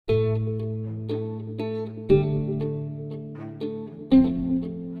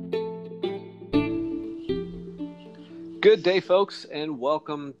Good day, folks, and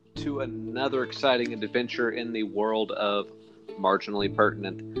welcome to another exciting adventure in the world of Marginally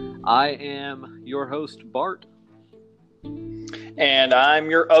Pertinent. I am your host, Bart. And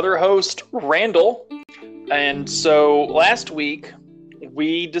I'm your other host, Randall. And so last week,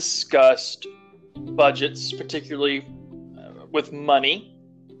 we discussed budgets, particularly with money,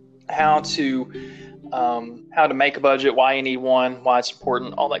 how to make a budget, why you need one, why it's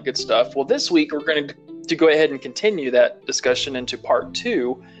important, all that good stuff. Well, this week, we're going to go ahead and continue that discussion into part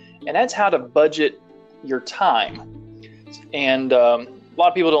 2, and that's how to budget your time. And a lot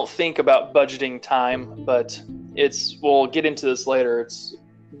of people don't think about budgeting time, but we'll get into this later. It's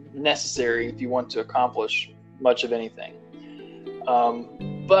necessary if you want to accomplish much of anything.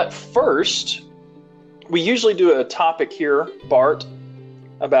 But first, we usually do a topic here, Bart,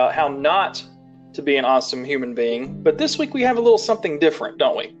 about how not to be an awesome human being. But this week we have a little something different,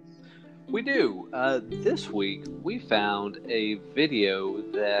 don't we? We do. This week, we found a video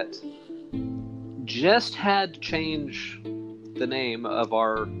that just had to change the name of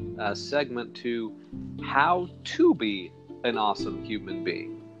our segment to How to Be an Awesome Human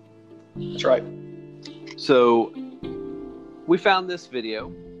Being. That's right. So, we found this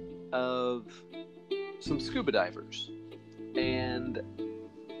video of some scuba divers. And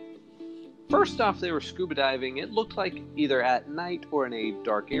first off, they were scuba diving. It looked like either at night or in a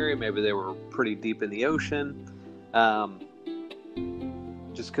dark area. Maybe they were pretty deep in the ocean.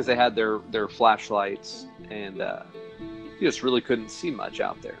 Just because they had their flashlights and you just really couldn't see much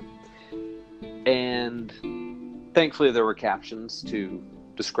out there. And thankfully there were captions to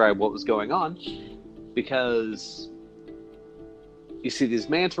describe what was going on, because you see these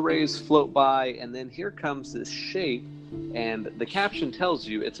manta rays float by, and then here comes this shape, and the caption tells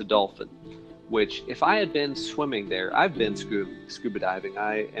you it's a dolphin. Which, if I had been swimming there, I've been scuba diving.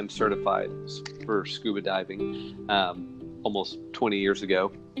 I am certified for scuba diving almost 20 years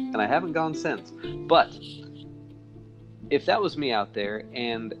ago, and I haven't gone since. But if that was me out there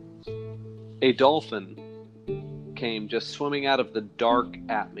and a dolphin came just swimming out of the dark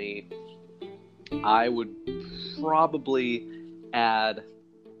at me, I would probably add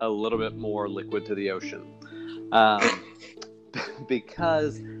a little bit more liquid to the ocean.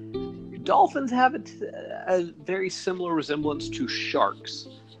 Because dolphins have a very similar resemblance to sharks,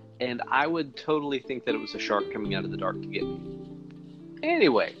 and I would totally think that it was a shark coming out of the dark to get me.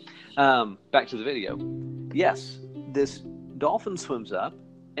 Anyway, back to the video. Yes, this dolphin swims up,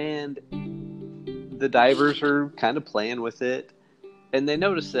 and the divers are kind of playing with it, and they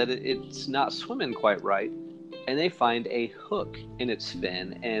notice that it's not swimming quite right, and they find a hook in its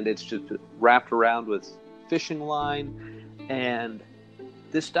fin, and it's just wrapped around with fishing line, and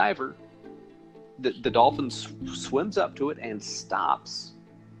this diver, the dolphin swims up to it and stops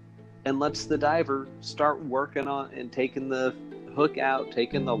and lets the diver start working on and taking the hook out,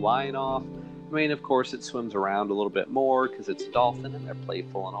 taking the line off. I mean, of course, it swims around a little bit more because it's a dolphin and they're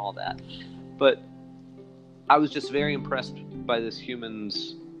playful and all that. But I was just very impressed by this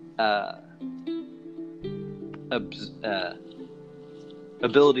human's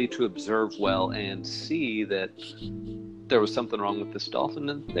ability to observe well and see that there was something wrong with this dolphin,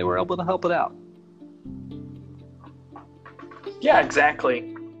 and they were able to help it out. Yeah,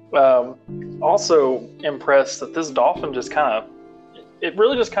 exactly. Also impressed that this dolphin just it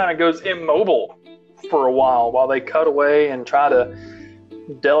really just kind of goes immobile for a while they cut away and try to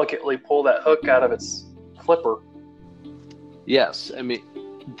delicately pull that hook out of its flipper. Yes, I mean,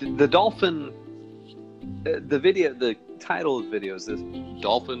 the dolphin, the title of the video is this: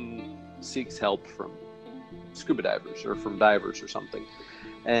 dolphin seeks help from scuba divers or from divers or something.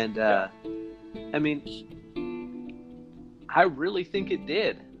 And I mean, I really think it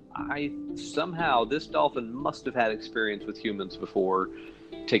did. Somehow this dolphin must have had experience with humans before,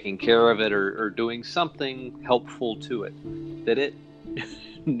 taking care of it or doing something helpful to it, that it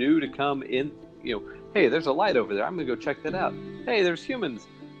knew to come in. Hey, there's a light over there, I'm gonna go check that out. Hey, there's humans.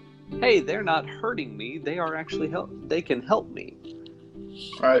 Hey, they're not hurting me, they are actually they can help me.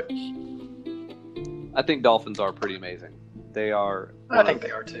 Right. I think dolphins are pretty amazing. They are. I think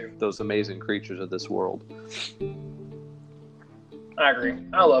they are too. Those amazing creatures of this world. I agree.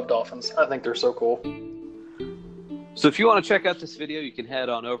 I love dolphins. I think they're so cool. So if you want to check out this video, you can head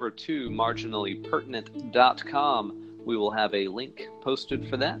on over to marginallypertinent.com. We will have a link posted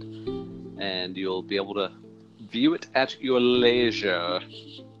for that, and you'll be able to view it at your leisure.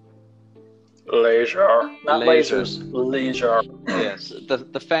 Leisure. Not lasers. Leisure. Yes,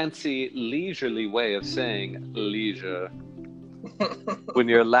 the fancy leisurely way of saying leisure. When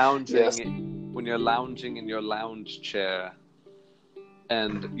you're lounging, Yes. When you're lounging in your lounge chair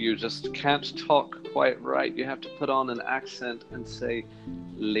and you just can't talk quite right. You have to put on an accent and say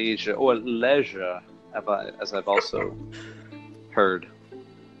leisure or leisure, as I've also heard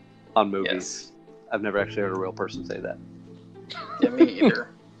on movies. Yes. I've never actually heard a real person say that. Yeah, me either.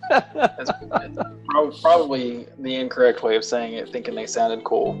 That's probably the incorrect way of saying it, thinking they sounded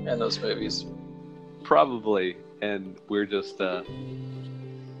cool in those movies. Probably, and we're just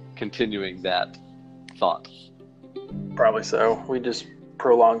continuing that thought. Probably so. We just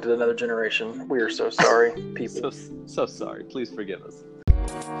prolonged it another generation. We are so sorry, people. So sorry. Please forgive us.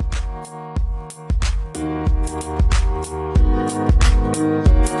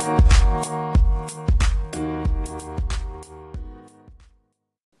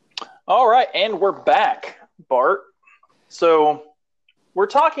 All right, and we're back, Bart. So we're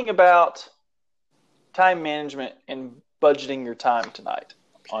talking about time management and budgeting your time tonight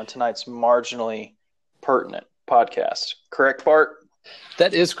on tonight's Marginally Pertinent podcast. Correct, Bart?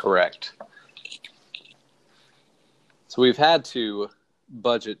 That is correct. So we've had to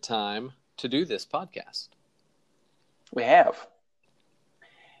budget time to do this podcast. We have.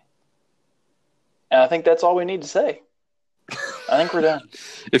 And I think that's all we need to say. I think we're done.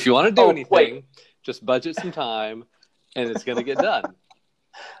 If you want to do anything, wait. just budget some time and it's going to get done.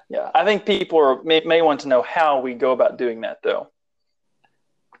 Yeah, I think people may want to know how we go about doing that, though.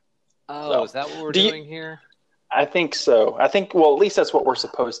 Oh, so, is that what we're doing here? I think so. I think, well, at least that's what we're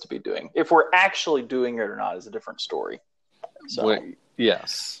supposed to be doing. If we're actually doing it or not is a different story. So,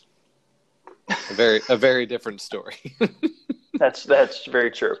 yes. A very different story. That's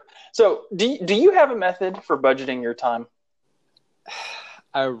very true. So, do you have a method for budgeting your time?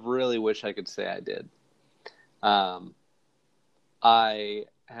 I really wish I could say I did. My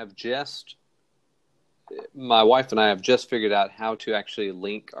wife and I have just figured out how to actually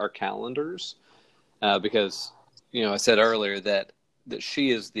link our calendars because, I said earlier that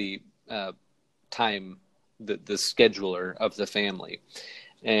she is the time, the scheduler of the family.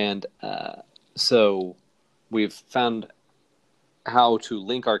 And so we've found how to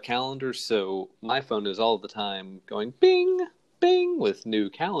link our calendars. So my phone is all the time going bing, bing with new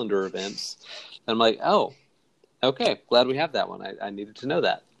calendar events. And I'm like, oh, okay, glad we have that one. I needed to know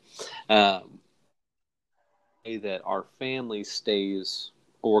that. That our family stays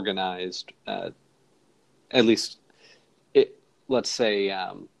organized, at least, let's say,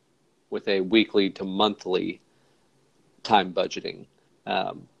 with a weekly to monthly time budgeting.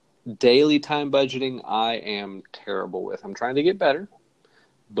 Daily time budgeting, I am terrible with. I'm trying to get better,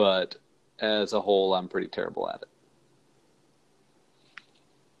 but as a whole, I'm pretty terrible at it.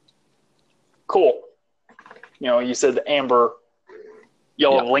 Cool. You said Amber,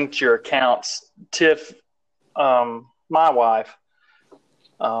 y'all have linked your accounts. Tiff, my wife,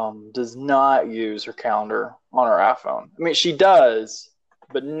 does not use her calendar on her iPhone. I mean, she does,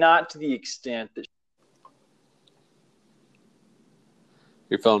 but not to the extent that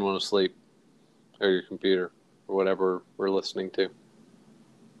your phone went to sleep, or your computer, or whatever we're listening to.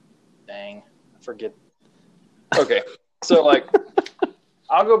 Dang, I forget. Okay, so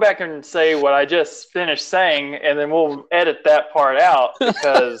I'll go back and say what I just finished saying, and then we'll edit that part out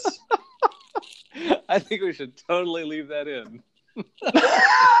because I think we should totally leave that in.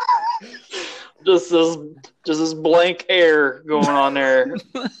 just this blank air going on there.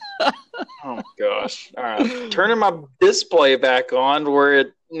 Oh my gosh! All right, turning my display back on where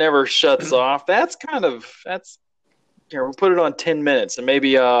it never shuts off. That's here. We'll put it on 10 minutes, and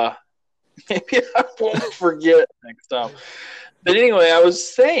maybe I won't forget next time. But anyway, I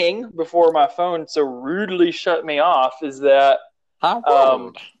was saying before my phone so rudely shut me off is that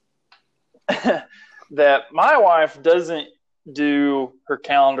that my wife doesn't do her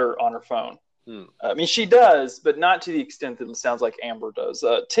calendar on her phone. I mean, she does, but not to the extent that it sounds like Amber does.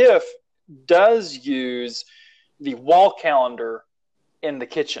 Tiff does use the wall calendar in the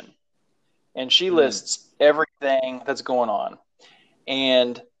kitchen, and she lists everything that's going on.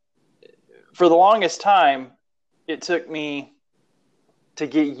 And for the longest time, it took me to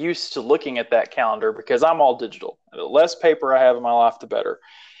get used to looking at that calendar because I'm all digital. The less paper I have in my life, the better.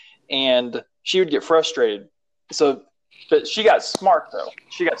 And she would get frustrated. But she got smart, though.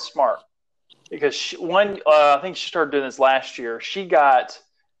 She got smart. Because I think she started doing this last year. She got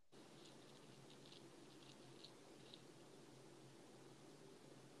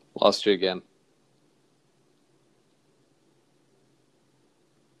lost you again.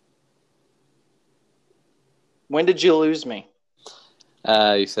 When did you lose me?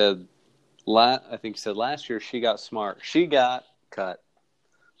 You said I think you said last year she got smart. She got cut.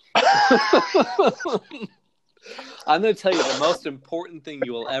 I'm going to tell you the most important thing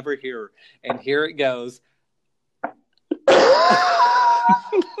you will ever hear, and here it goes.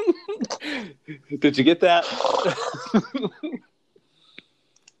 Did you get that?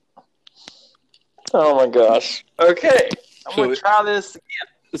 Oh my gosh. Okay. I'm So going to try this again.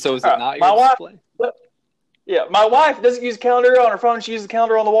 So is it not my your wife, display? Yeah, my wife doesn't use a calendar on her phone. She uses a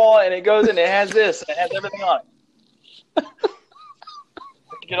calendar on the wall, and it goes and it has this. And it has everything on it.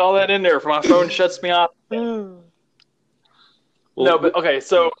 Get all that in there if my phone shuts me off. Well, No, but okay,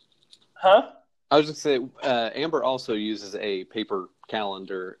 so, huh? I was just saying, Amber also uses a paper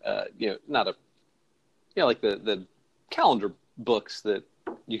calendar. Not a, like the calendar books that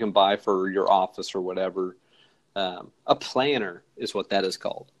you can buy for your office or whatever. A planner is what that is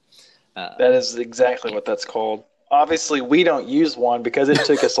called. That is exactly what that's called. Obviously, we don't use one because it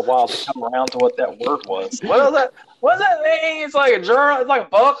took us a while to come around to what that word was. What is that? What does that mean? It's like a journal. It's like a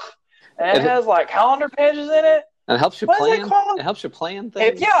book, and it has like calendar pages in it. And it helps you What plan. is it called? It helps you plan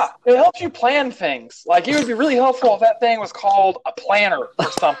things. It helps you plan things. Like, it would be really helpful if that thing was called a planner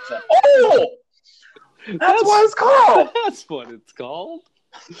or something. Oh, that's what it's called. That's what it's called.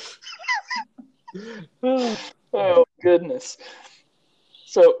 Oh, goodness.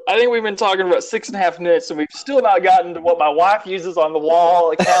 So I think we've been talking about 6.5 minutes, and we've still not gotten to what my wife uses on the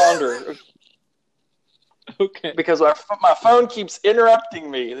wall, a calendar. Okay. Because my phone keeps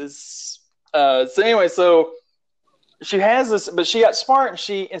interrupting me. So anyway, so she has this, but she got smart, and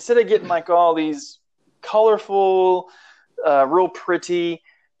she, instead of getting like all these colorful, real pretty,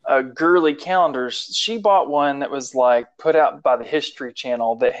 girly calendars, she bought one that was like put out by the History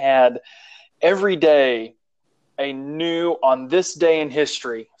Channel that had every day a new on this day in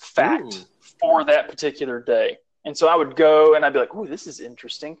history fact for that particular day. And so I would go and I'd be like, "Ooh, this is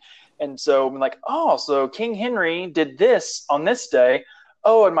interesting." And so I'm like, "Oh, so King Henry did this on this day.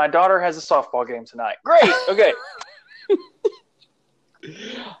 Oh, and my daughter has a softball game tonight. Great. Okay."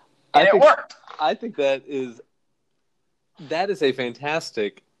 And it worked. I think that is a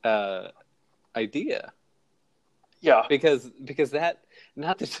fantastic idea. Yeah. Because that,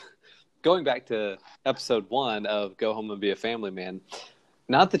 not that, going back to episode 1 of Go Home and Be a Family Man,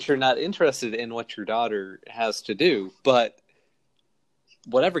 not that you're not interested in what your daughter has to do, but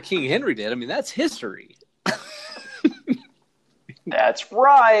whatever King Henry did, I mean, that's history. That's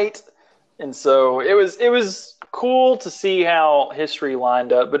right. And so it was cool to see how history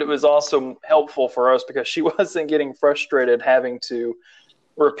lined up, but it was also helpful for us because she wasn't getting frustrated having to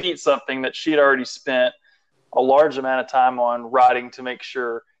repeat something that she'd already spent a large amount of time on writing to make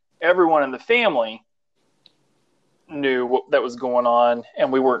sure everyone in the family knew what that was going on,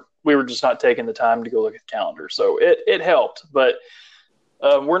 and we were just not taking the time to go look at the calendar. So it helped, but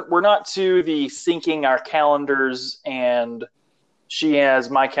we're not to the syncing our calendars, and she has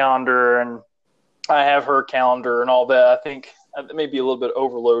my calendar and I have her calendar and all that. I think it may be a little bit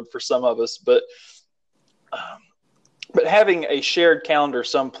overload for some of us, but having a shared calendar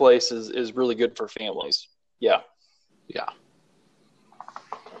some places is really good for families. Yeah. Yeah.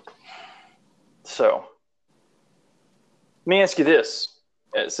 So, let me ask you this,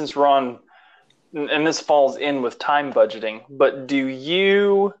 since we're on, and this falls in with time budgeting, but do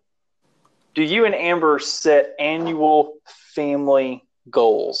you and Amber set annual family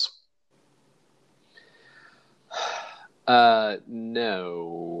goals?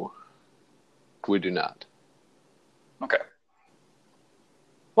 No, we do not. Okay.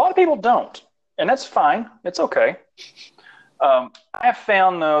 A lot of people don't, and that's fine. It's okay. I have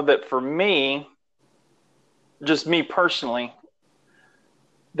found, though, that for me, just me personally,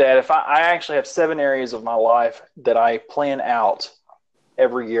 that if I actually have 7 areas of my life that I plan out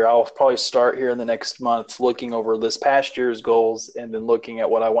every year. I'll probably start here in the next month looking over this past year's goals and then looking at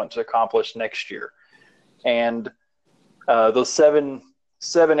what I want to accomplish next year. And those seven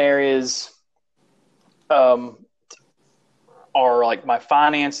areas are like my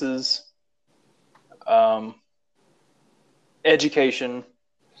finances, education.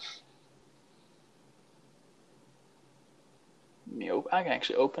 I can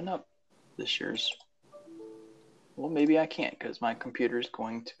actually open up this year's. Well, maybe I can't because my computer is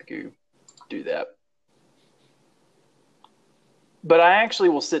going to do that. But I actually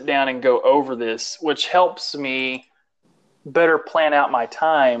will sit down and go over this, which helps me better plan out my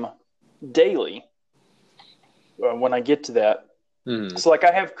time daily when I get to that. Mm. So like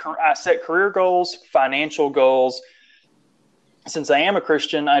I set career goals, financial goals. Since I am a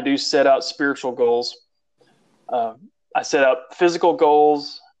Christian, I do set out spiritual goals. I set out physical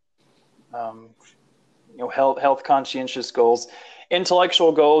goals, health conscientious goals.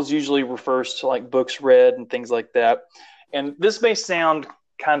 Intellectual goals usually refers to like books read and things like that. And this may sound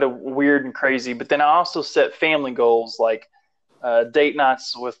kind of weird and crazy, but then I also set family goals like date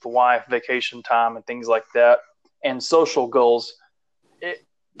nights with the wife, vacation time, and things like that. And social goals.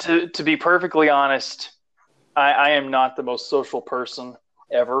 To be perfectly honest, I am not the most social person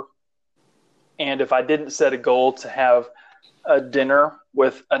ever. And if I didn't set a goal to have a dinner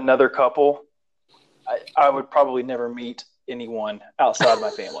with another couple, I would probably never meet anyone outside my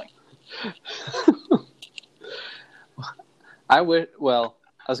family. I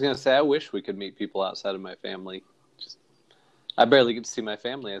was going to say, I wish we could meet people outside of my family. I barely get to see my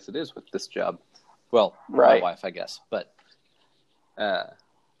family as it is with this job. Well, Right. my wife, I guess. But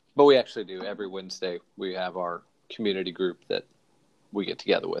we actually do. Every Wednesday, we have our community group that we get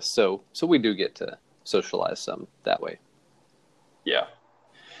together with. So we do get to socialize some that way. Yeah.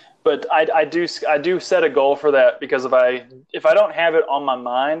 But I do set a goal for that, because if I don't have it on my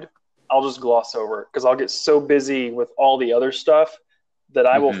mind, I'll just gloss over it, because I'll get so busy with all the other stuff that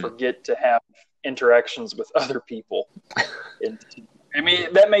I will forget to have interactions with other people. I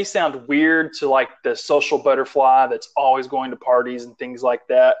mean, that may sound weird to like the social butterfly that's always going to parties and things like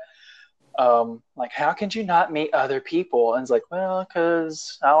that. Like, how can you not meet other people? And it's like, well,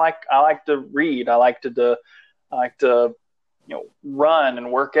 because I like to read, I like to run and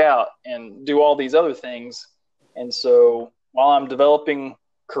work out and do all these other things. And so while I'm developing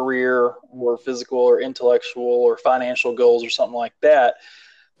career or physical or intellectual or financial goals or something like that,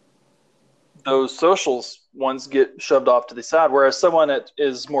 those socials ones get shoved off to the side. Whereas someone that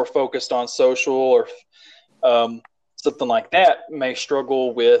is more focused on social or something like that may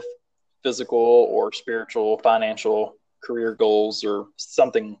struggle with physical or spiritual, financial, career goals or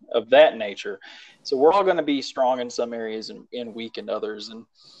something of that nature. So we're all going to be strong in some areas and weak in others. And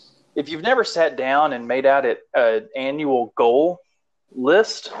if you've never sat down and made out an annual goal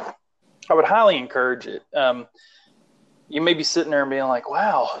list, I would highly encourage it. You may be sitting there and being like,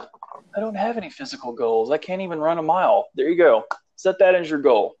 wow, I don't have any physical goals. I can't even run a mile. There you go. Set that as your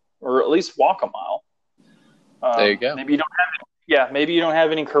goal, or at least walk a mile. There you go. Maybe you don't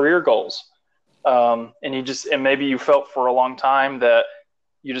have any career goals. And maybe you felt for a long time that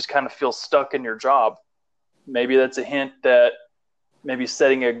you just kind of feel stuck in your job. Maybe that's a hint that maybe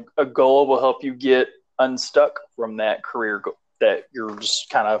setting a goal will help you get unstuck from that career goal that you're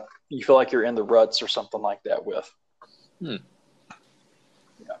just you feel like you're in the ruts or something like that with.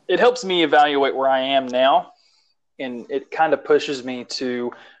 It helps me evaluate where I am now, and it kind of pushes me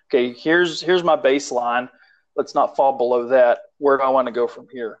to, okay, here's my baseline. Let's not fall below that. Where do I want to go from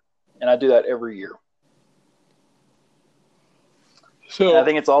here? And I do that every year. So I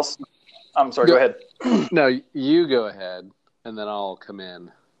think it's also. I'm sorry. Go ahead. No, you go ahead, and then I'll come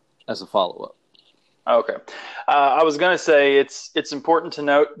in as a follow-up. Okay. I was going to say it's important to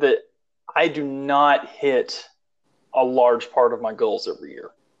note that I do not hit a large part of my goals every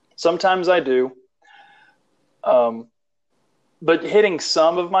year. Sometimes I do. But hitting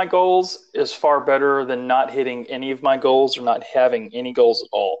some of my goals is far better than not hitting any of my goals or not having any goals at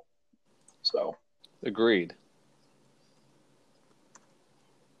all. So, agreed.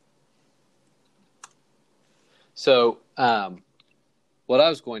 So, what I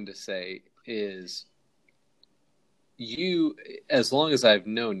was going to say is, you, as long as I've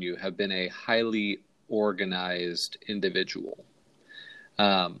known you, have been a highly organized individual.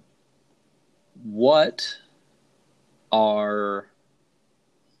 What are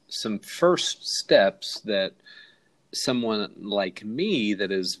some first steps that someone like me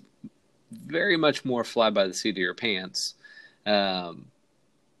that is very much more fly by the seat of your pants to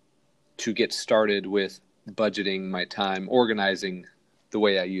get started with budgeting my time, organizing the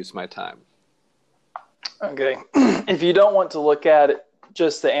way I use my time? Okay. If you don't want to look at it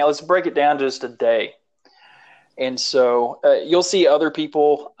let's break it down to just a day. And so you'll see other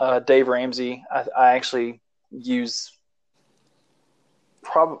people, Dave Ramsey, I actually use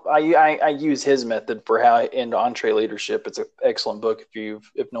I use his method for how into EntreLeadership. It's an excellent book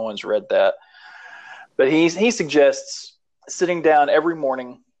if no one's read that. But he suggests sitting down every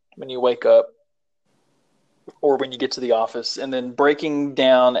morning when you wake up or when you get to the office, and then breaking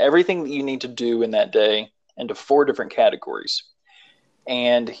down everything that you need to do in that day into 4 different categories.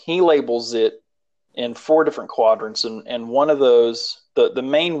 And he labels it in 4 different quadrants. And one of those, the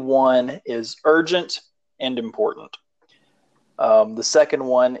main one is urgent and important. The second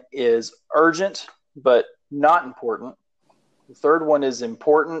one is urgent, but not important. The third one is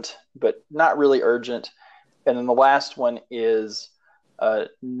important, but not really urgent. And then the last one is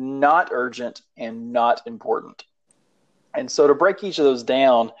not urgent and not important. And so to break each of those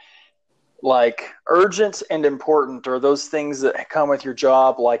down, like urgent and important are those things that come with your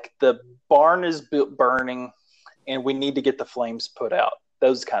job, like the barn is burning and we need to get the flames put out.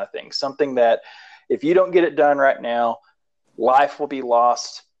 Those kind of things. Something that if you don't get it done right now, life will be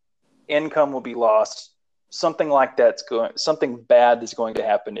lost, income will be lost, something bad is going to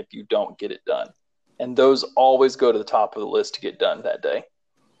happen if you don't get it done. And those always go to the top of the list to get done that day.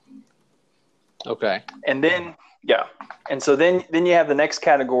 Okay. And then, and so then you have the next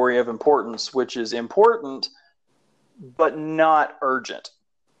category of importance, which is important, but not urgent.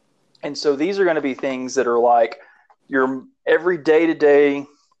 And so these are going to be things that are like your every day-to-day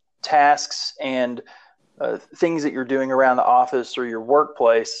tasks and things that you're doing around the office or your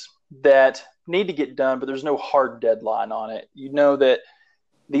workplace that need to get done, but there's no hard deadline on it. You know that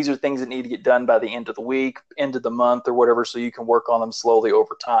these are things that need to get done by the end of the week, end of the month, or whatever, so you can work on them slowly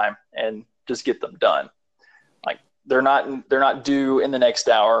over time and just get them done. Like they're not due in the next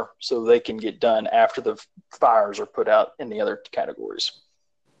hour, so they can get done after the fires are put out in the other categories.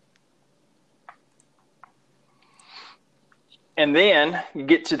 And then you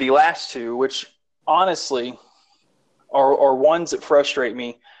get to the last two, which honestly are ones that frustrate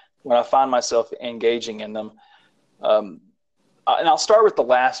me when I find myself engaging in them. And I'll start with the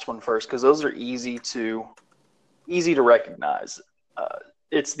last one first, because those are easy to recognize.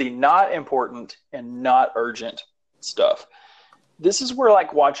 It's the not important and not urgent stuff. This is where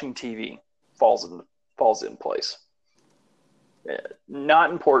like watching TV falls in place.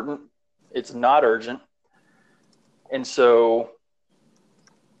 Not important. It's not urgent. And so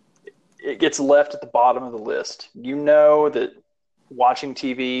it gets left at the bottom of the list. You know that watching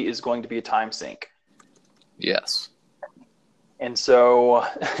TV is going to be a time sink. Yes. And so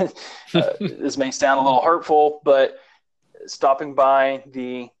this may sound a little hurtful, but stopping by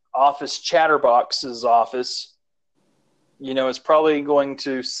the office chatterbox's office, it's probably going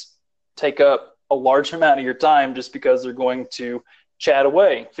to take up a large amount of your time just because they're going to chat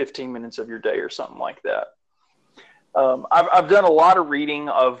away 15 minutes of your day or something like that. I've done a lot of reading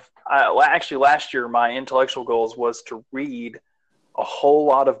actually last year, my intellectual goals was to read a whole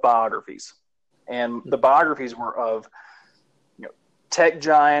lot of biographies. And the biographies were of tech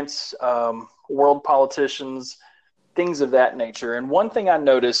giants, world politicians, things of that nature. And one thing I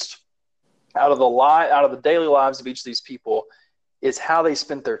noticed out of the daily lives of each of these people is how they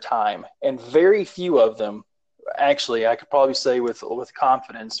spent their time. And very few of them, actually, I could probably say with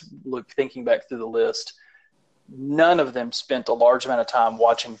confidence, thinking back through the list, none of them spent a large amount of time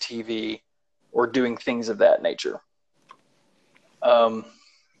watching TV or doing things of that nature.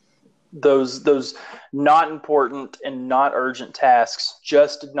 Those not important and not urgent tasks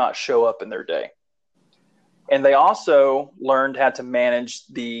just did not show up in their day. And they also learned how to manage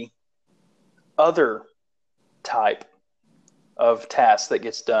the other type of task that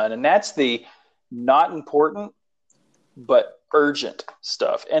gets done. And that's the not important, but urgent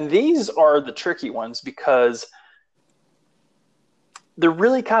stuff. And these are the tricky ones because they're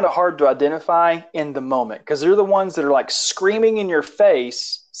really kind of hard to identify in the moment, because they're the ones that are like screaming in your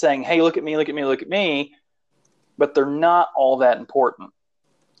face saying, hey, look at me, look at me, look at me. But they're not all that important.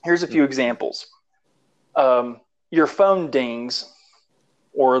 Here's a few examples. Your phone dings,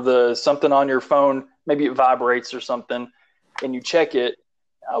 or something on your phone, maybe it vibrates or something, and you check it.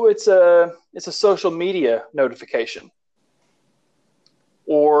 Oh, it's a social media notification.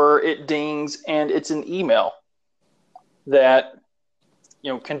 Or it dings and it's an email that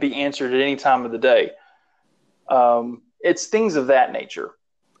can be answered at any time of the day. It's things of that nature.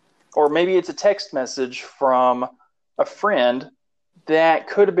 Or maybe it's a text message from a friend that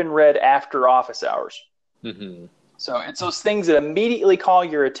could have been read after office hours. Mm-hmm. So it's those things that immediately call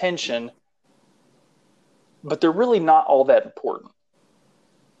your attention, but they're really not all that important.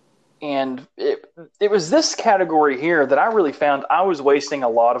 And it was this category here that I really found I was wasting a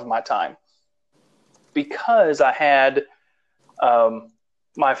lot of my time, because I had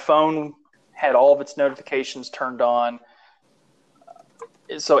my phone had all of its notifications turned on.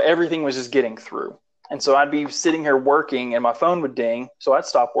 So everything was just getting through. And so I'd be sitting here working and my phone would ding. So I'd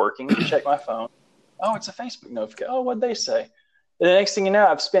stop working, check my phone. Oh, it's a Facebook notification. Oh, what'd they say? And the next thing you know,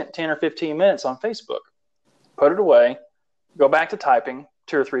 I've spent 10 or 15 minutes on Facebook. Put it away, go back to typing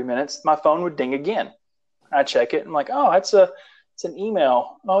 2 or 3 minutes. My phone would ding again. I check it and I'm like, oh, it's an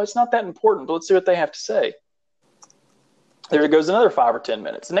email. Oh, it's not that important, but let's see what they have to say. There goes another 5 or 10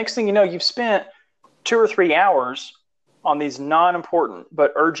 minutes. The next thing you know, you've spent 2 or 3 hours on these non-important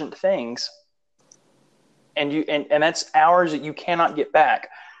but urgent things, and that's hours that you cannot get back.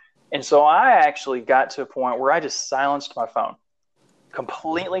 And so I actually got to a point where I just silenced my phone,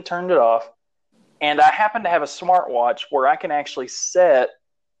 completely turned it off, and I happen to have a smartwatch where I can actually set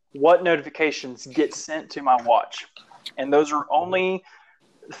what notifications get sent to my watch. And those are only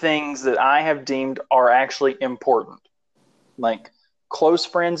things that I have deemed are actually important, like close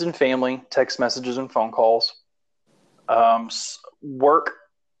friends and family, text messages and phone calls, work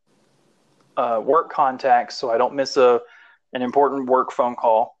work contacts so I don't miss an important work phone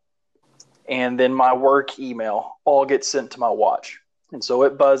call. And then my work email all gets sent to my watch. And so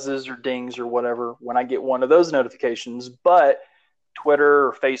it buzzes or dings or whatever when I get one of those notifications. But Twitter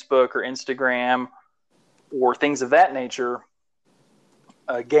or Facebook or Instagram or things of that nature,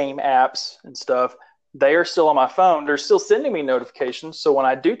 game apps and stuff, they are still on my phone. They're still sending me notifications. So when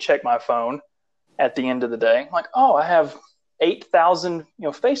I do check my phone at the end of the day, I'm like, oh, I have 8,000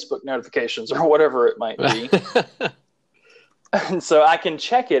 Facebook notifications or whatever it might be. And so I can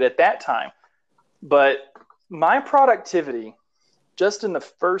check it at that time. But my productivity, just in the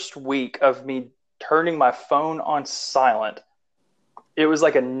first week of me turning my phone on silent, it was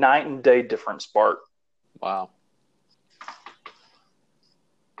like a night and day difference, Bart. Wow.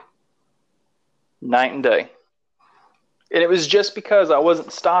 Night and day. And it was just because I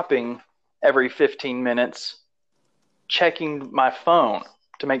wasn't stopping every 15 minutes checking my phone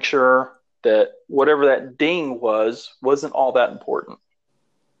to make sure that whatever that ding wasn't all that important.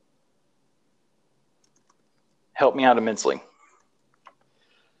 Helped me out immensely.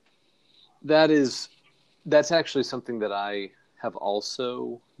 That's actually something that I have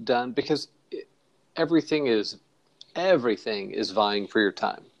also done, because everything is vying for your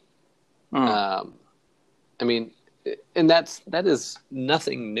time. I mean, and that is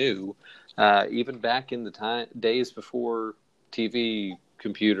nothing new. Even back in the days before TV,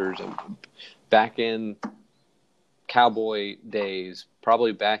 computers, and back in cowboy days,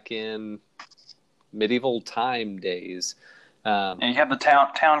 probably back in medieval time days. And you had the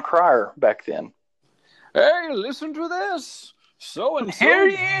town crier back then. Hey, listen to this. So and so. Hear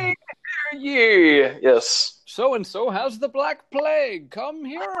ye. Yes. So and so has the Black Plague. Come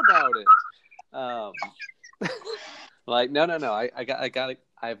hear about it. Like, no.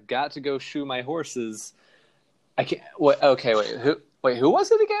 I've got to go shoe my horses. I can't. Wait, okay, wait. Who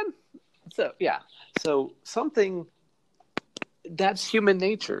was it again? So something. That's human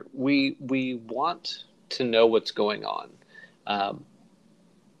nature. We want to know what's going on.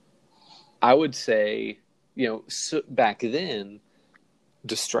 I would say, back then,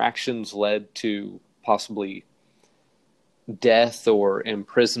 distractions led to possibly death or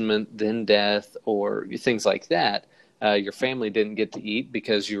imprisonment, then death, or things like that. Your family didn't get to eat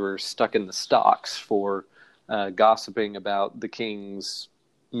because you were stuck in the stocks for gossiping about the king's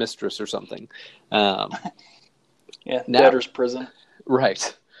mistress or something. Debtor's prison.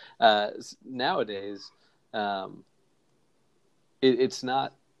 Right. Nowadays, it's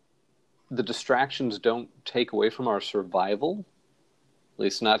not, the distractions don't take away from our survival, at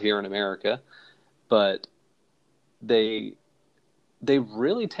least not here in America, but they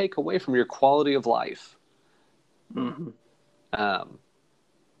really take away from your quality of life. Mm-hmm.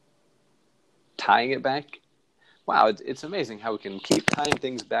 Tying it back, wow, it's amazing how we can keep tying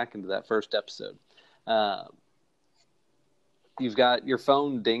things back into that first episode. You've got your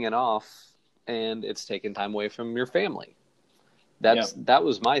phone dinging off, and it's taking time away from your family. That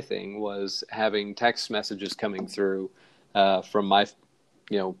was my thing, was having text messages coming through from my,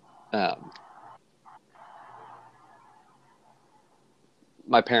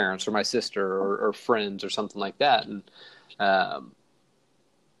 my parents or my sister or friends or something like that, and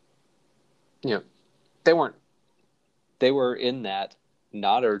they were in that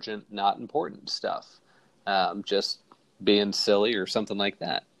not urgent, not important stuff, just being silly or something like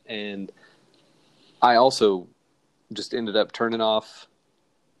that. And I also just ended up turning off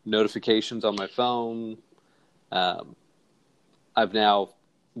notifications on my phone. I've now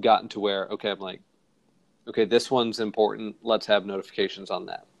gotten to where, I'm like, okay, this one's important. Let's have notifications on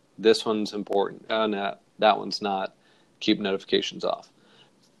that. This one's important. Oh, no, that one's not. Keep notifications off.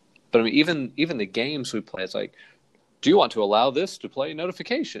 But I mean, even the games we play, it's like, do you want to allow this to play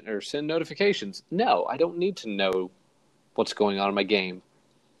notification or send notifications? No, I don't need to know what's going on in my game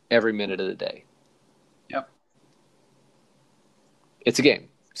every minute of the day. Yep. It's a game.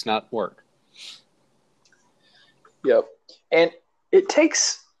 It's not work. Yep. And it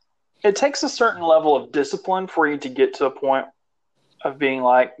takes a certain level of discipline for you to get to a point of being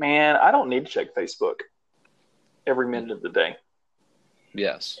like, man, I don't need to check Facebook every minute of the day.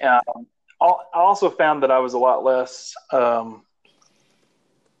 Yes. I also found that I was a lot less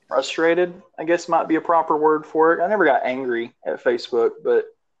frustrated, I guess might be a proper word for it. I never got angry at Facebook, but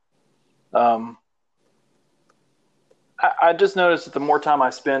I just noticed that the more time I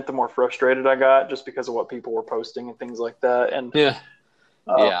spent, the more frustrated I got, just because of what people were posting and things like that. And yeah.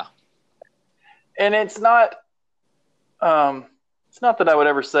 And it's not that I would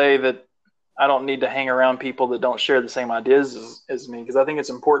ever say that I don't need to hang around people that don't share the same ideas as me, because I think it's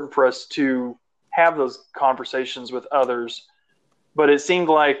important for us to have those conversations with others. But it seemed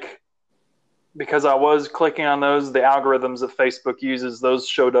like because I was clicking on those, the algorithms that Facebook uses, those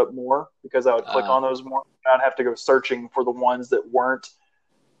showed up more because I would click on those more. I'd have to go searching for the ones that weren't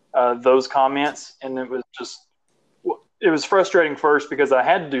those comments, and it was frustrating first because I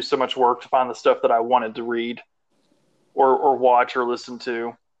had to do so much work to find the stuff that I wanted to read or watch or listen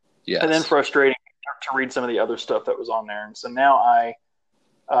to. Yes. And then frustrating to read some of the other stuff that was on there. And so now I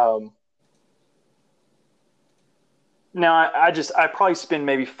probably spend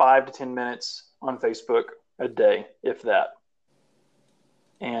maybe 5 to 10 minutes on Facebook a day, if that.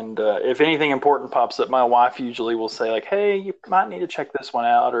 And if anything important pops up, my wife usually will say like, "Hey, you might need to check this one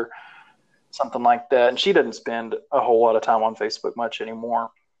out," or something like that. And she doesn't spend a whole lot of time on Facebook much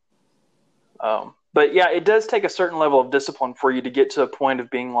anymore. But yeah, it does take a certain level of discipline for you to get to a point of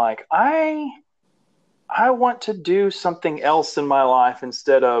being like, I want to do something else in my life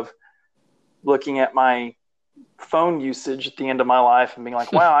instead of looking at my phone usage at the end of my life and being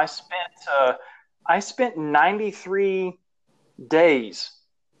like, wow, I spent 93 days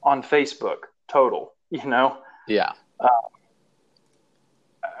on Facebook total, you know? Yeah.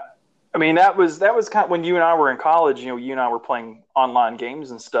 I mean, that was kind of when you and I were in college, you know, you and I were playing online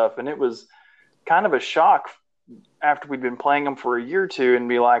games and stuff, and it was kind of a shock after we'd been playing them for a year or two and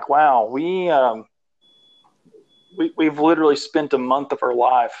be like, wow, we've literally spent a month of our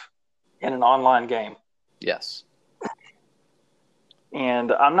life in an online game. Yes.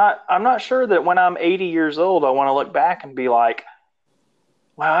 And I'm not sure that when I'm 80 years old, I want to look back and be like,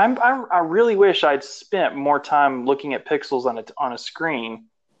 wow, I really wish I'd spent more time looking at pixels on a screen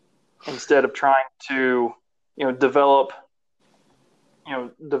instead of trying to, develop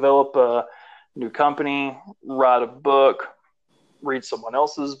a new company, write a book, read someone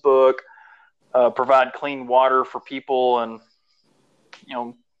else's book, provide clean water for people in,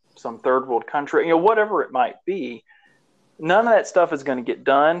 some third world country, whatever it might be. None of that stuff is going to get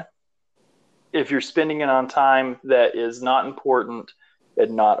done if you're spending it on time that is not important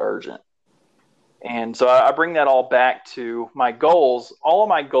and not urgent. And so I bring that all back to my goals. All of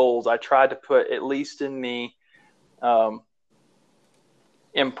my goals I tried to put at least in the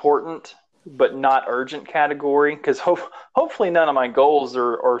important but not urgent category, because hopefully none of my goals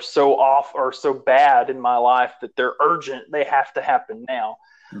are so off or so bad in my life that they're urgent. They have to happen now.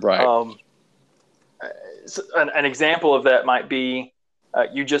 Right. An example of that might be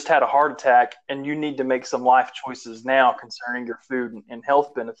you just had a heart attack and you need to make some life choices now concerning your food and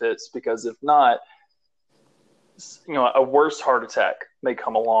health benefits, because if not, a worse heart attack may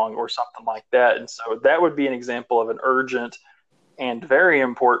come along or something like that. And so that would be an example of an urgent and very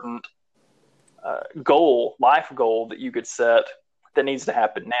important life goal that you could set that needs to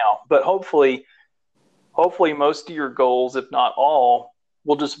happen now. But hopefully most of your goals, if not all,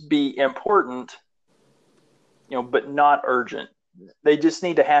 will just be important, but not urgent. They just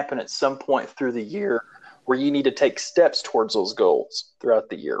need to happen at some point through the year where you need to take steps towards those goals throughout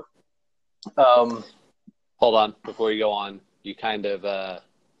the year. Hold on. Before you go on, you kind of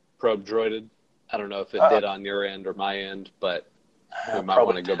probe droided. I don't know if it did on your end or my end, but we might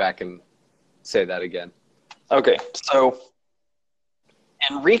want to go back and say that again. Okay. So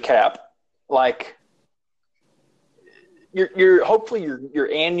in recap, like hopefully your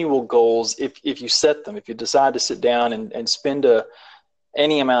annual goals, if you set them, if you decide to sit down and spend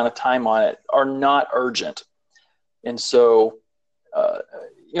any amount of time on it, are not urgent. And so,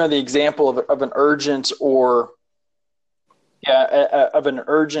 the example of an urgent of an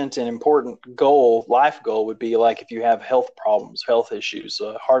urgent and important life goal would be like if you have health problems, health issues,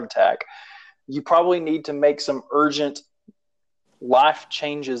 a heart attack, you probably need to make some urgent life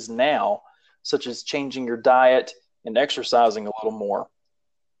changes now, such as changing your diet and exercising a little more,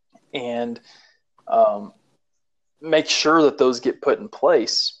 and make sure that those get put in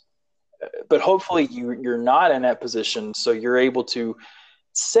place. But hopefully you're not in that position, so you're able to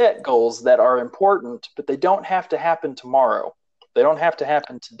set goals that are important, but they don't have to happen tomorrow. They don't have to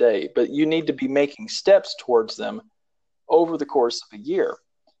happen today, but you need to be making steps towards them over the course of a year.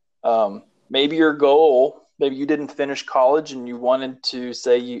 Maybe your goal, maybe you didn't finish college and you wanted to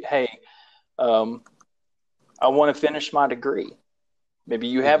say, hey, I want to finish my degree. Maybe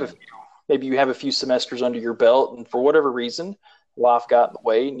you have a few semesters under your belt, and for whatever reason, life got in the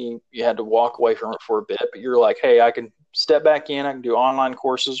way and you had to walk away from it for a bit, but you're like, hey, I can step back in, I can do online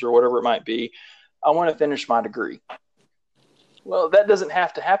courses or whatever it might be. I want to finish my degree. Well, that doesn't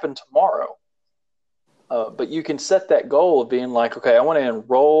have to happen tomorrow. But you can set that goal of being like, okay, I want to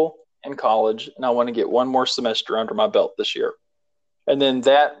enroll in college and I want to get one more semester under my belt this year. And then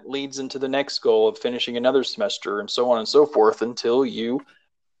that leads into the next goal of finishing another semester and so on and so forth until you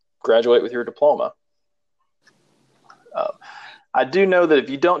graduate with your diploma. I do know that if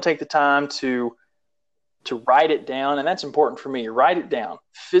you don't take the time to write it down, and that's important for me, write it down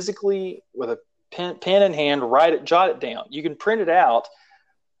physically with a pen in hand, jot it down. You can print it out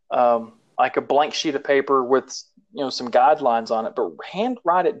like a blank sheet of paper with some guidelines on it, but hand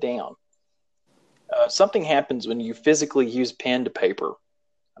write it down. Something happens when you physically use pen to paper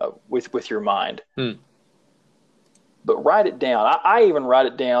with your mind. But write it down. I even write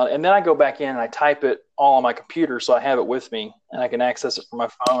it down, and then I go back in and I type it all on my computer so I have it with me, and I can access it from my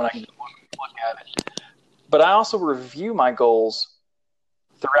phone. I can look at it. But I also review my goals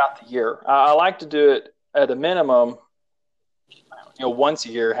throughout the year. I like to do it at a minimum, once a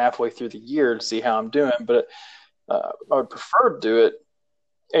year, halfway through the year, to see how I'm doing. But I would prefer to do it,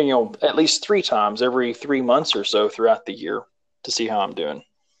 at least 3 times every 3 months or so throughout the year to see how I'm doing.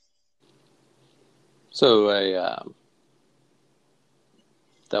 So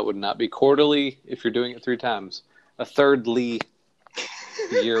that would not be quarterly if you're doing it 3 times. A thirdly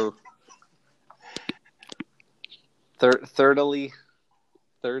year. Thirdly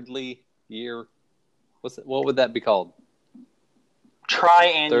year. What would that be called?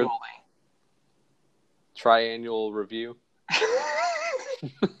 Triannually. Triannual review.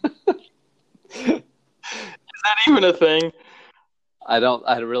 Is that even a thing? I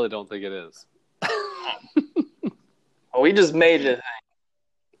really don't think it is. Well, we just made it a thing.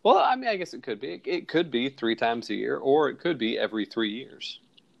 Well, I mean, I guess it could be. It could be 3 times a year, or it could be every 3 years.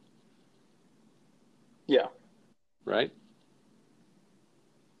 Yeah. Right?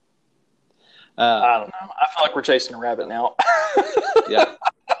 I don't know. I feel like we're chasing a rabbit now. Yeah.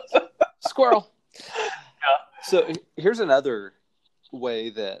 Squirrel. Yeah. So here's another way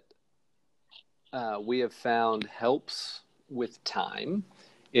that we have found helps with time.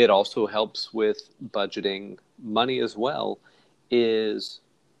 It also helps with budgeting money as well, is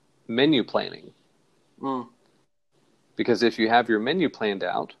menu planning. Because if you have your menu planned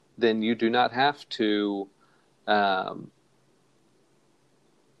out, then you do not have to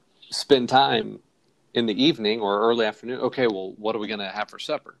spend time in the evening or early afternoon. Okay, well, what are we going to have for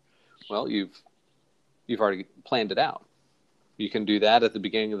supper? Well, you've already planned it out. You can do that at the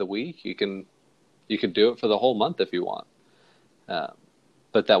beginning of the week. You can do it for the whole month if you want.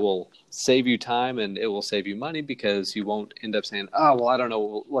 But that will save you time and it will save you money because you won't end up saying, oh, well, I don't know,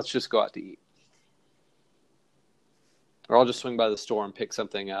 well, let's just go out to eat. Or I'll just swing by the store and pick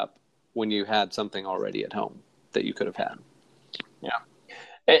something up when you had something already at home that you could have had. Yeah.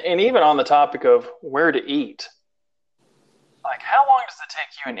 And even on the topic of where to eat, like how long does it take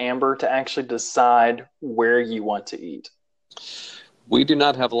you and Amber to actually decide where you want to eat? We do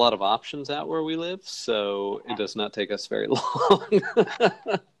not have a lot of options out where we live, so it does not take us very long.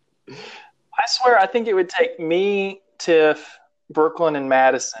 I swear, I think it would take me, Tiff, Brooklyn, and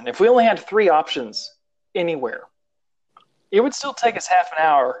Madison. If we only had 3 options anywhere, it would still take us half an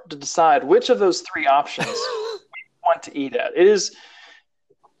hour to decide which of those 3 options we want to eat at. It is,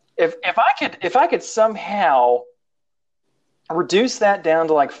 if I could somehow reduce that down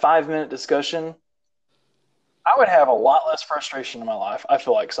to like 5-minute discussion, I would have a lot less frustration in my life, I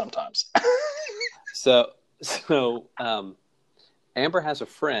feel like sometimes. So Amber had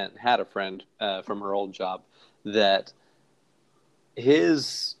a friend from her old job that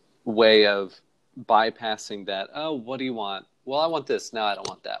his way of bypassing that, oh, what do you want? Well, I want this. No, I don't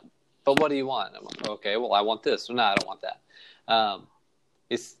want that. But what do you want? I'm like, okay, well, I want this. No, I don't want that.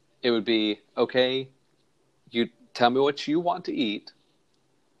 It would be, okay, you tell me what you want to eat,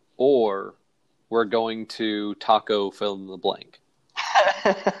 or we're going to taco fill in the blank.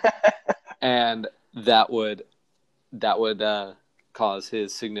 And that would cause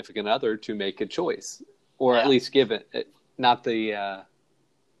his significant other to make a choice, or at least give it not the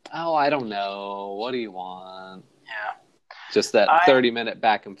oh, I don't know, what do you want? Yeah, just that 30-minute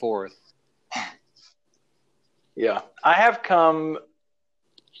back and forth. Yeah, I have come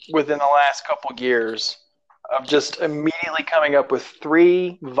within the last couple of years of just immediately coming up with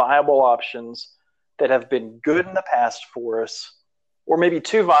 3 viable options that have been good in the past for us, or maybe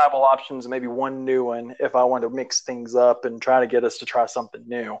 2 viable options and maybe 1 new one if I want to mix things up and try to get us to try something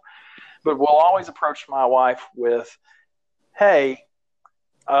new. But we'll always approach my wife with, hey,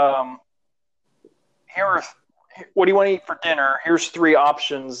 what do you want to eat for dinner? Here's 3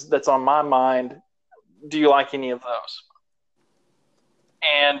 options that's on my mind. Do you like any of those?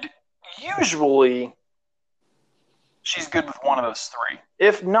 And usually she's good with one of those 3.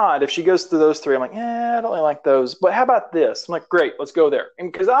 If not, if she goes through those 3, I'm like, I don't really like those. But how about this? I'm like, great, let's go there.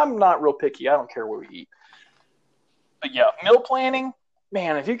 And because I'm not real picky, I don't care what we eat. But yeah, meal planning,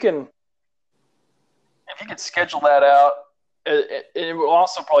 man, if you could schedule that out it will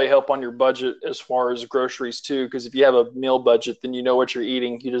also probably help on your budget as far as groceries too, because if you have a meal budget, then you know what you're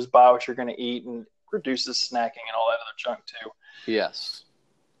eating. You just buy what you're going to eat, and reduces snacking and all that other junk too. Yes.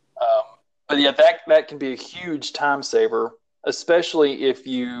 Um, but yeah, that can be a huge time saver, especially if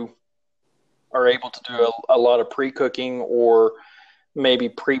you are able to do a lot of pre-cooking or maybe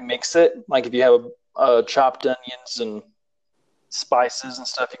pre-mix it. Like if you have chopped onions and spices and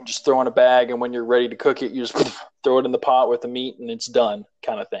stuff, you can just throw in a bag, and when you're ready to cook it, you just throw it in the pot with the meat, and it's done,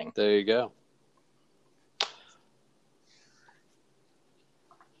 kind of thing. There you go.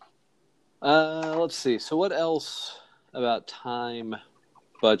 Let's see. So what else about time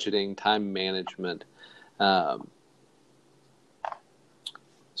budgeting, time management? So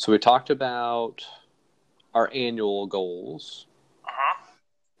we talked about our annual goals.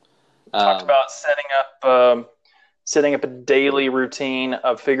 Talked about setting up a daily routine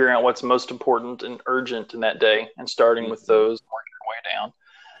of figuring out what's most important and urgent in that day, and starting with those, working your way down.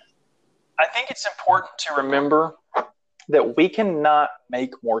 I think it's important to remember that we cannot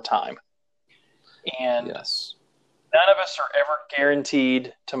make more time. And yes, none of us are ever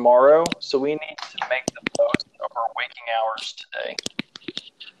guaranteed tomorrow, so we need to make the most of our waking hours today.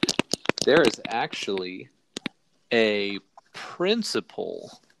 There is actually a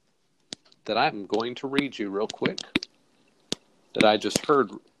principle that I'm going to read you real quick that I just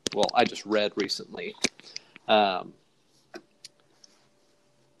heard, well, I just read recently. And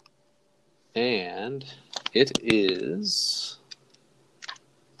it is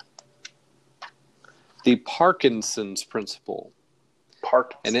the Parkinson's principle.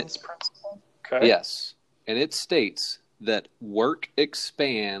 Parkinson's principle? Okay. Yes. And it states that work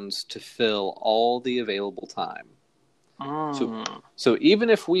expands to fill all the available time. So even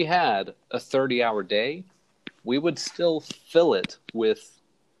if we had a 30-hour day, we would still fill it with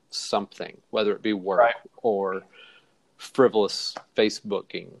something, whether it be work or frivolous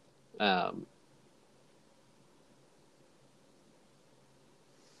Facebooking.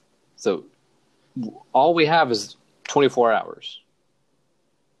 So all we have is 24 hours.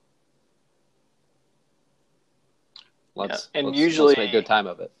 Let's make good time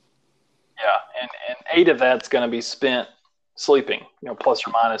of it. Yeah, and 8 of that's going to be spent sleeping, plus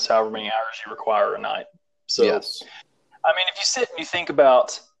or minus however many hours you require a night. So, yes. I mean, if you sit and you think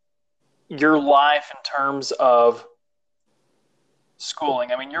about your life in terms of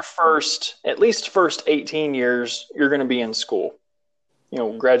schooling, I mean, your first 18 years, you're going to be in school,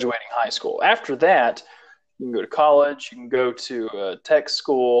 graduating high school. After that, you can go to college, you can go to a tech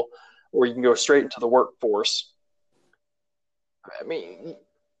school, or you can go straight into the workforce. I mean,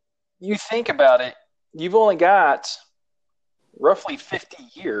 you think about it, you've only got roughly 50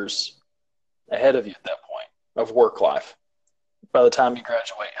 years ahead of you at that point of work life by the time you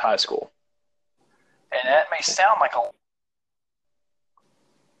graduate high school. And that may sound like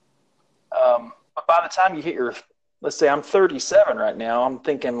but by the time you hit let's say I'm 37 right now, I'm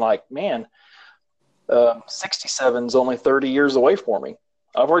thinking like, man, 67 is only 30 years away for me.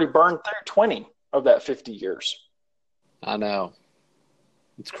 I've already burned through 20 of that 50 years. I know.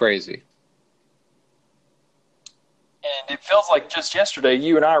 It's crazy. And it feels like just yesterday,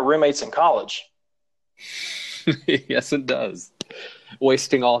 you and I are roommates in college. Yes, it does.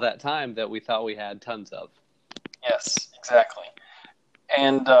 Wasting all that time that we thought we had tons of. Yes, exactly.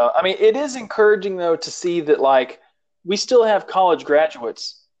 And, I mean, it is encouraging, though, to see that, like, we still have college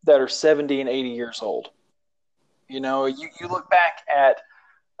graduates that are 70 and 80 years old. You look back at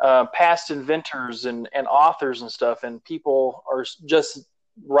past inventors and authors and stuff, and people are just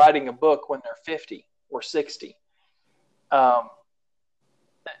writing a book when they're 50 or 60. That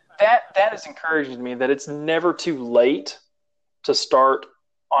is encouraging to me, that it's never too late to start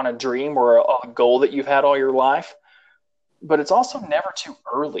on a dream or a goal that you've had all your life, but it's also never too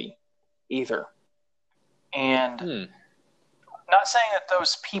early either. And not saying that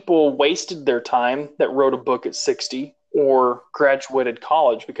those people wasted their time that wrote a book at 60 or graduated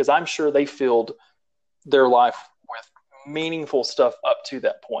college, because I'm sure they filled their life with meaningful stuff up to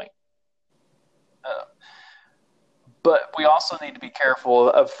that point. But we also need to be careful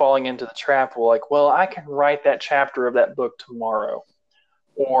of falling into the trap where, like, well, I can write that chapter of that book tomorrow,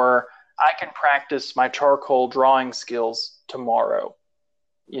 or I can practice my charcoal drawing skills tomorrow.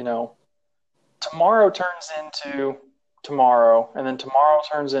 Tomorrow turns into tomorrow, and then tomorrow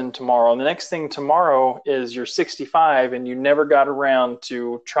turns into tomorrow. And the next thing tomorrow is you're 65 and you never got around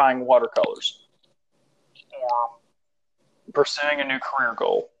to trying watercolors or pursuing a new career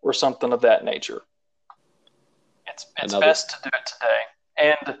goal or something of that nature. It's best to do it today.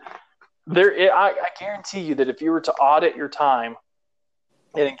 And I guarantee you that if you were to audit your time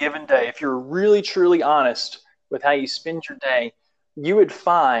in a given day, if you're really, truly honest with how you spend your day, you would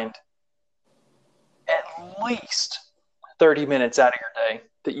find at least 30 minutes out of your day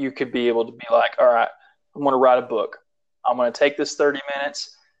that you could be able to be like, all right, I'm going to write a book. I'm going to take this 30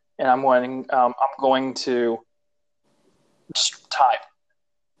 minutes and I'm going to just type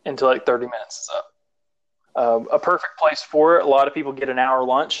until like 30 minutes is up. A perfect place for it. A lot of people get an hour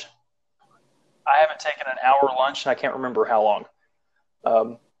lunch. I haven't taken an hour lunch and I can't remember how long.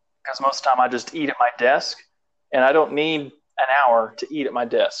 Because most of the time I just eat at my desk and I don't need an hour to eat at my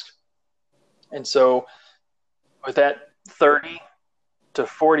desk. And so with that 30 to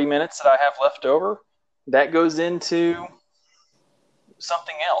 40 minutes that I have left over, that goes into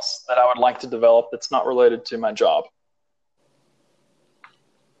something else that I would like to develop that's not related to my job.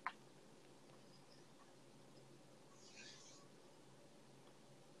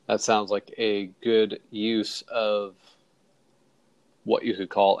 That sounds like a good use of what you could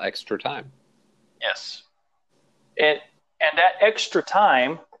call extra time. Yes. And that extra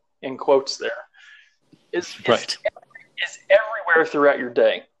time, in quotes there, is everywhere throughout your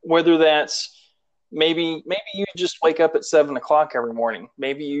day. Whether that's maybe you just wake up at 7 o'clock every morning.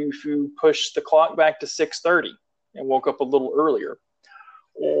 Maybe you push the clock back to 6:30 and woke up a little earlier.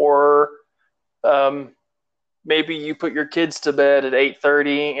 Or maybe you put your kids to bed at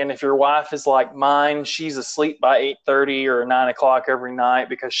 8:30, and if your wife is like mine, she's asleep by 8:30 or 9 o'clock every night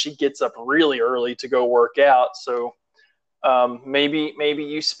because she gets up really early to go work out. So maybe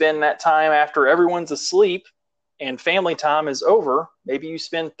you spend that time after everyone's asleep and family time is over. Maybe you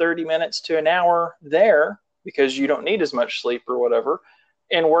spend 30 minutes to an hour there because you don't need as much sleep or whatever,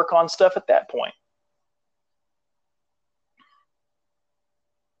 and work on stuff at that point.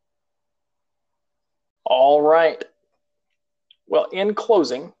 All right. Well, in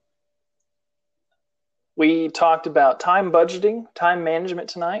closing, we talked about time budgeting, time management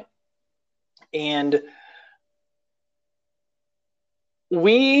tonight, and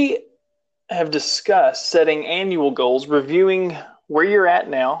we have discussed setting annual goals, reviewing where you're at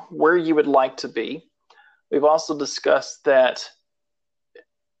now, where you would like to be. We've also discussed that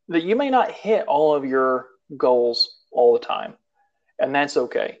you may not hit all of your goals all the time, and that's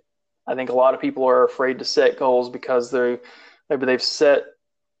okay. I think a lot of people are afraid to set goals because maybe they've set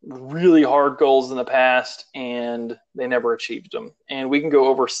really hard goals in the past and they never achieved them. And we can go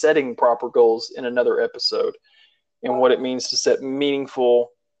over setting proper goals in another episode and what it means to set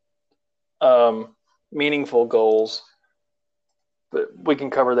meaningful goals. But we can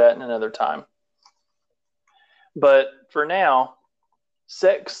cover that in another time. But for now,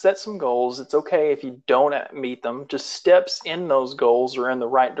 set some goals. It's okay if you don't meet them. Just steps in those goals are in the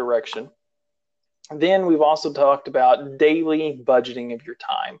right direction. Then we've also talked about daily budgeting of your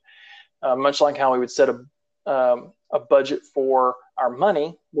time, much like how we would set a budget for our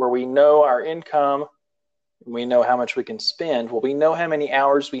money, where we know our income, and we know how much we can spend. Well, we know how many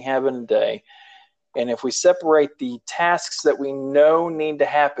hours we have in a day, and if we separate the tasks that we know need to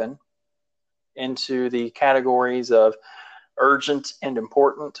happen into the categories of urgent and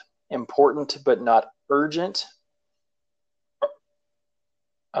important, important but not urgent,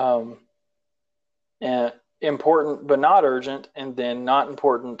 and important but not urgent, and then not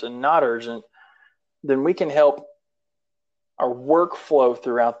important and not urgent, then we can help our workflow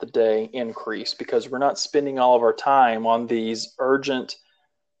throughout the day increase because we're not spending all of our time on these urgent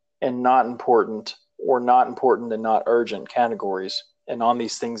and not important, or not important and not urgent categories, and on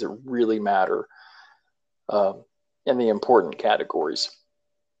these things that really matter in the important categories.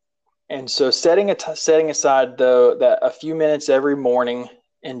 And so setting aside though that a few minutes every morning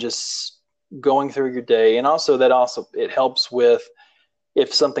and just going through your day, and also it helps with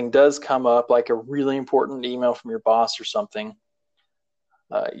if something does come up, like a really important email from your boss or something,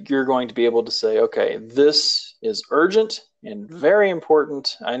 you're going to be able to say, okay, this is urgent and very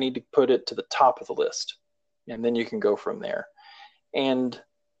important. I need to put it to the top of the list. And then you can go from there. And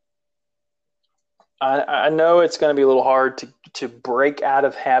I know it's going to be a little hard to break out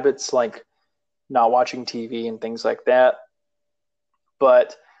of habits like not watching TV and things like that.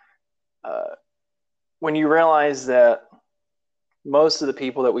 But when you realize that most of the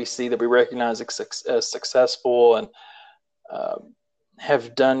people that we see that we recognize as successful and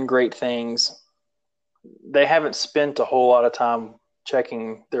have done great things, they haven't spent a whole lot of time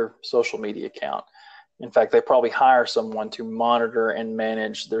checking their social media account. In fact, they probably hire someone to monitor and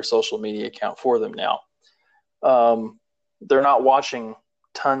manage their social media account for them now. They're not watching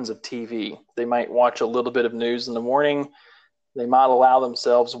tons of TV. They might watch a little bit of news in the morning. They might allow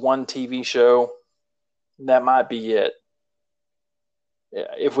themselves one TV show. That might be it.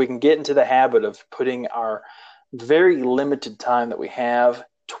 If we can get into the habit of putting our very limited time that we have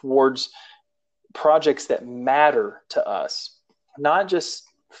towards projects that matter to us, not just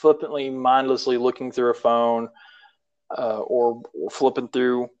flippantly, mindlessly looking through a phone or flipping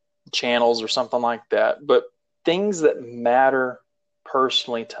through channels or something like that, but things that matter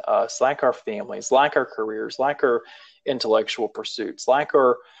personally to us, like our families, like our careers, like our intellectual pursuits, like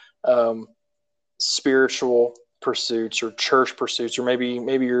our spiritual pursuits or church pursuits, or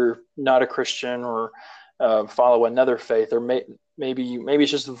maybe you're not a Christian or follow another faith, or maybe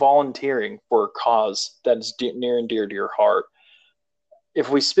it's just volunteering for a cause that is near and dear to your heart. If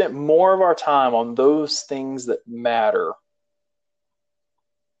we spent more of our time on those things that matter,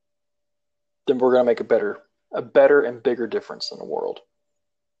 then we're going to make a better and bigger difference in the world.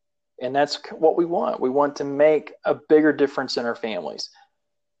 And that's what we want. We want to make a bigger difference in our families.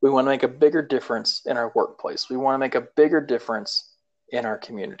 We want to make a bigger difference in our workplace. We want to make a bigger difference in our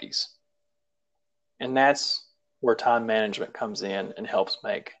communities. And that's where time management comes in and helps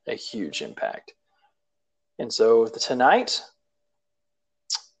make a huge impact. And so tonight,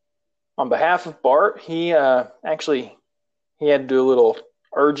 on behalf of Bart, he had to do a little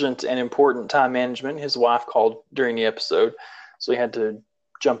urgent and important time management. His wife called during the episode, so he had to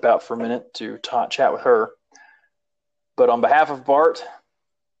jump out for a minute to chat with her. But on behalf of Bart,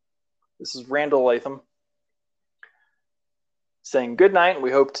 this is Randall Latham saying good night.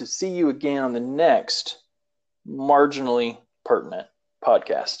 We hope to see you again on the next Marginally Pertinent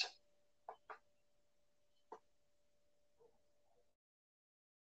podcast.